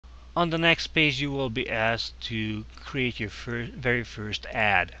On the next page, you will be asked to create your very first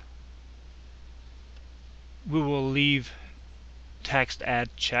ad. We will leave text ad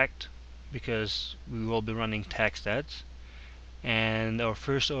checked because we will be running text ads. And our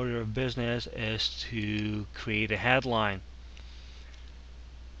first order of business is to create a headline.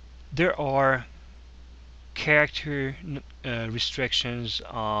 There are character restrictions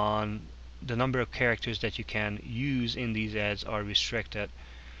on the number of characters that you can use in these ads are restricted,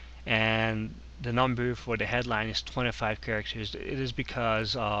 and the number for the headline is 25 characters. It is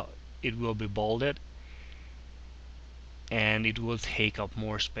because it will be bolded and it will take up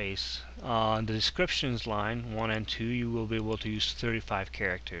more space. On the descriptions line 1 and 2, you will be able to use 35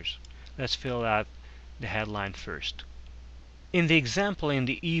 characters. Let's fill out the headline first. In the example in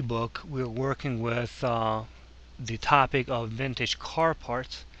the ebook, we're working with the topic of vintage car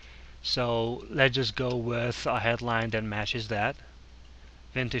parts. So let's just go with a headline that matches that.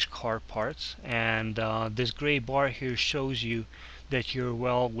 Vintage car parts. And this gray bar here shows you that you're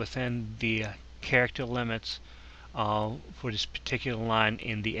well within the character limits for this particular line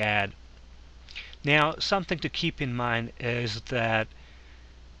in the ad. Now, something to keep in mind is that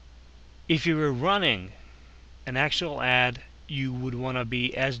if you were running an actual ad, you would want to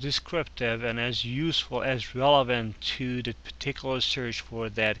be as descriptive and as useful, as relevant to the particular search for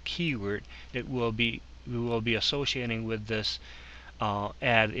that keyword that we will be associating with this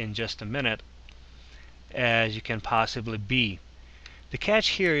ad in just a minute as you can possibly be. The catch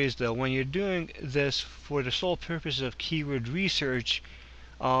here is that when you're doing this for the sole purpose of keyword research,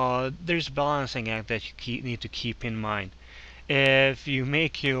 there's a balancing act that you need to keep in mind. If you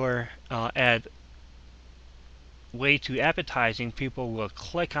make your ad way too appetizing, people will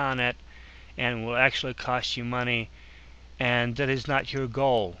click on it and will actually cost you money, and that is not your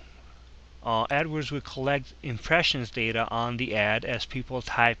goal. AdWords will collect impressions data on the ad as people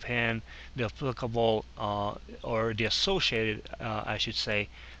type in the applicable or the associated, I should say,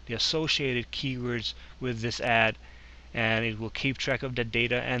 the associated keywords with this ad, and it will keep track of that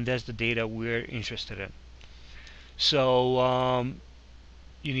data, and that's the data we're interested in. So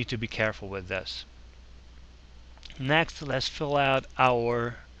you need to be careful with this. Next, let's fill out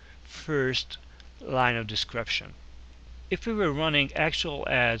our first line of description. If we were running actual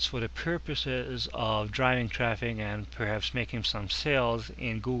ads for the purposes of driving traffic and perhaps making some sales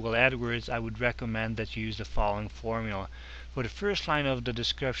in Google AdWords, I would recommend that you use the following formula. For the first line of the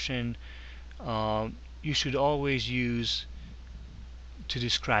description, you should always use to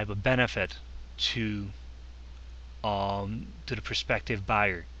describe a benefit to the prospective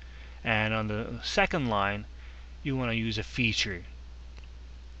buyer. And on the second line, you want to use a feature.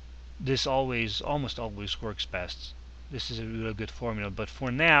 This almost always works best. This is a really good formula, but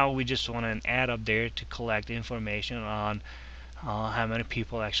for now we just want an ad up there to collect information on how many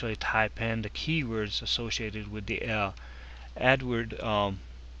people actually type in the keywords associated with the AdWord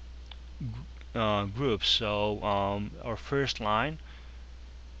group. So our first line,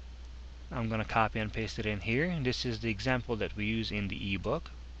 I'm going to copy and paste it in here. This is the example that we use in the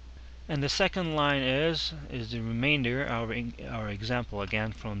ebook. And the second line is the remainder of our example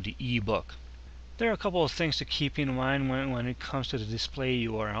again from the ebook. There are a couple of things to keep in mind when it comes to the display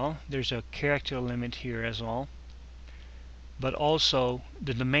URL. There's a character limit here as well, but also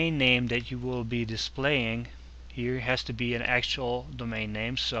the domain name that you will be displaying here has to be an actual domain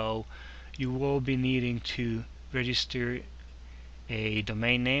name, so you will be needing to register a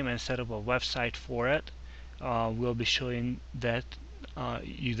domain name and set up a website for it. We'll be showing that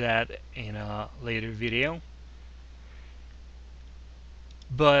you that in a later video.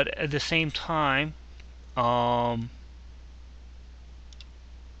 But at the same time, the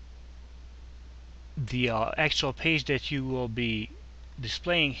actual page that you will be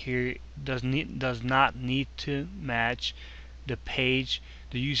displaying here does not need to match the page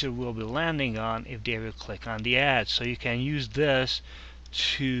the user will be landing on if they will click on the ad. So you can use this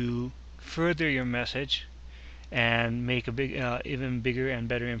to further your message and make a even bigger and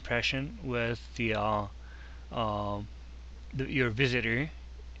better impression with your visitor.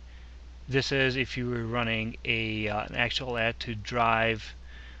 This is if you were running an actual ad to drive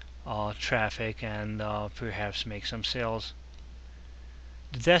traffic and perhaps make some sales.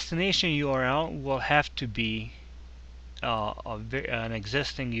 The destination URL will have to be an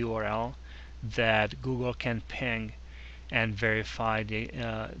existing URL that Google can ping and verify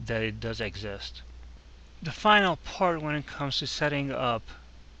that it does exist. The final part when it comes to setting up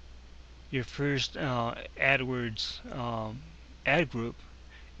your first AdWords ad group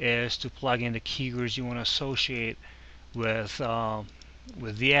is to plug in the keywords you want to associate with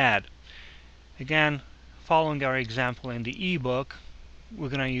the ad. Again, following our example in the ebook, we're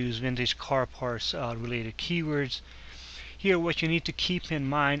going to use vintage car parts related keywords. Here what you need to keep in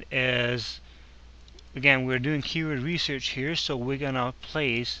mind is, again, we're doing keyword research here, so we're going to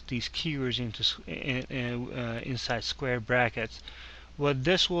place these keywords inside square brackets. What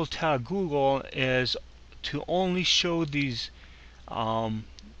this will tell Google is to only show these the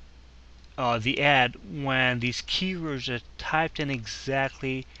ad when these keywords are typed in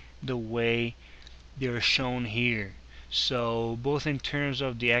exactly the way they're shown here. So both in terms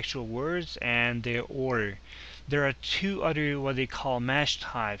of the actual words and their order. There are two other what they call match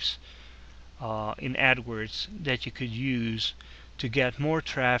types in AdWords that you could use to get more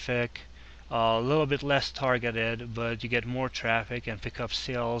traffic, a little bit less targeted, but you get more traffic and pick up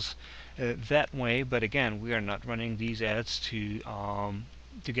sales that way. But again, we are not running these ads to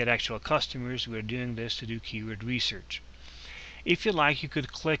get actual customers. We're doing this to do keyword research. If you like, you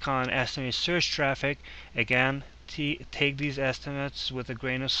could click on estimate search traffic. Again, take these estimates with a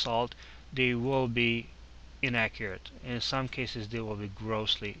grain of salt. They will be inaccurate. In some cases, they will be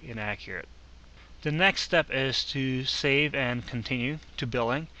grossly inaccurate. The next step is to save and continue to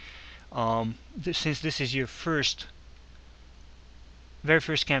billing. Since this is your very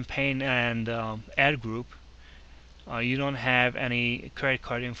first campaign and ad group, you don't have any credit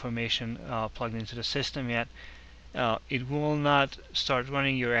card information plugged into the system yet. It will not start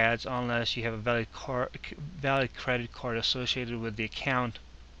running your ads unless you have a valid credit card associated with the account.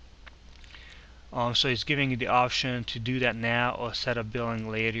 So it's giving you the option to do that now or set up billing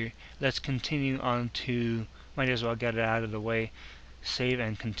later. Let's continue on to, might as well get it out of the way, save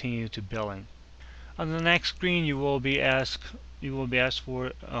and continue to billing. On the next screen, you will be asked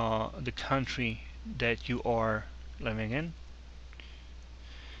for the country that you are living in,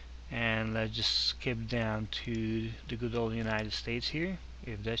 and let's just skip down to the good old United States here,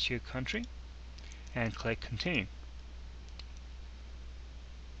 if that's your country, and click continue.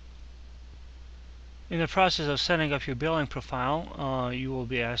 In the process of setting up your billing profile, you will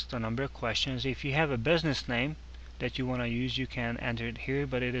be asked a number of questions. If you have a business name that you want to use, you can enter it here,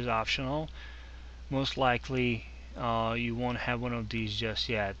 but it is optional. Most likely you won't have one of these just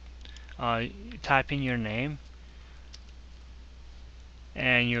yet. Type in your name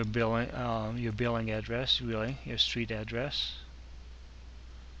and your billing address, really, your street address.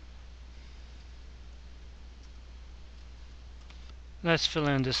 Let's fill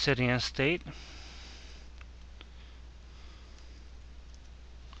in the city and state.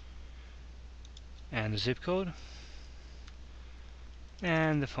 And the zip code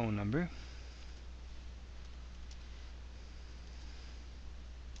and the phone number.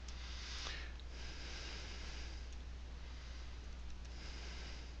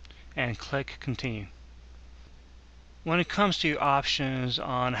 And click continue. When it comes to your options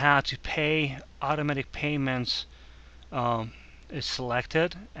on how to pay, automatic payments is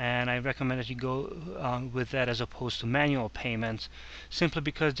selected, and I recommend that you go with that as opposed to manual payments, simply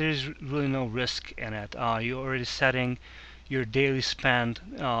because there's really no risk in it. You're already setting your daily spend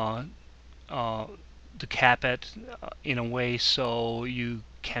to cap it in a way so you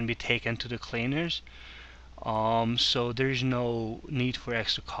can be taken to the cleaners. So there's no need for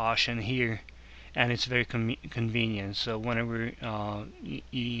extra caution here, and it's very convenient. So whenever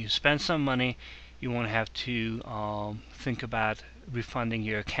you spend some money, you won't have to think about refunding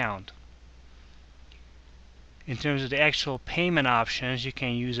your account. In terms of the actual payment options, you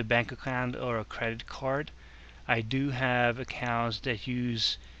can use a bank account or a credit card. I do have accounts that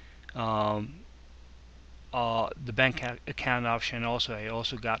use the bank account option. Also, I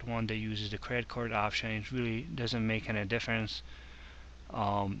also got one that uses the credit card option. It really doesn't make any difference.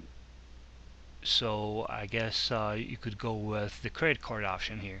 So I guess you could go with the credit card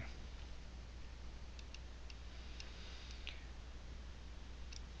option here.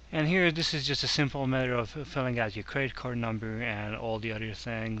 And here, this is just a simple matter of filling out your credit card number and all the other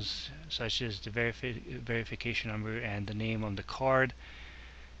things, such as the verification number and the name on the card,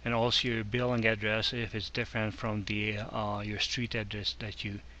 and also your billing address if it's different from the your street address that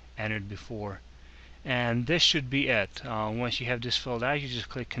you entered before. And this should be it. Once you have this filled out, you just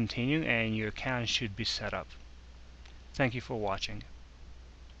click continue and your account should be set up. Thank you for watching.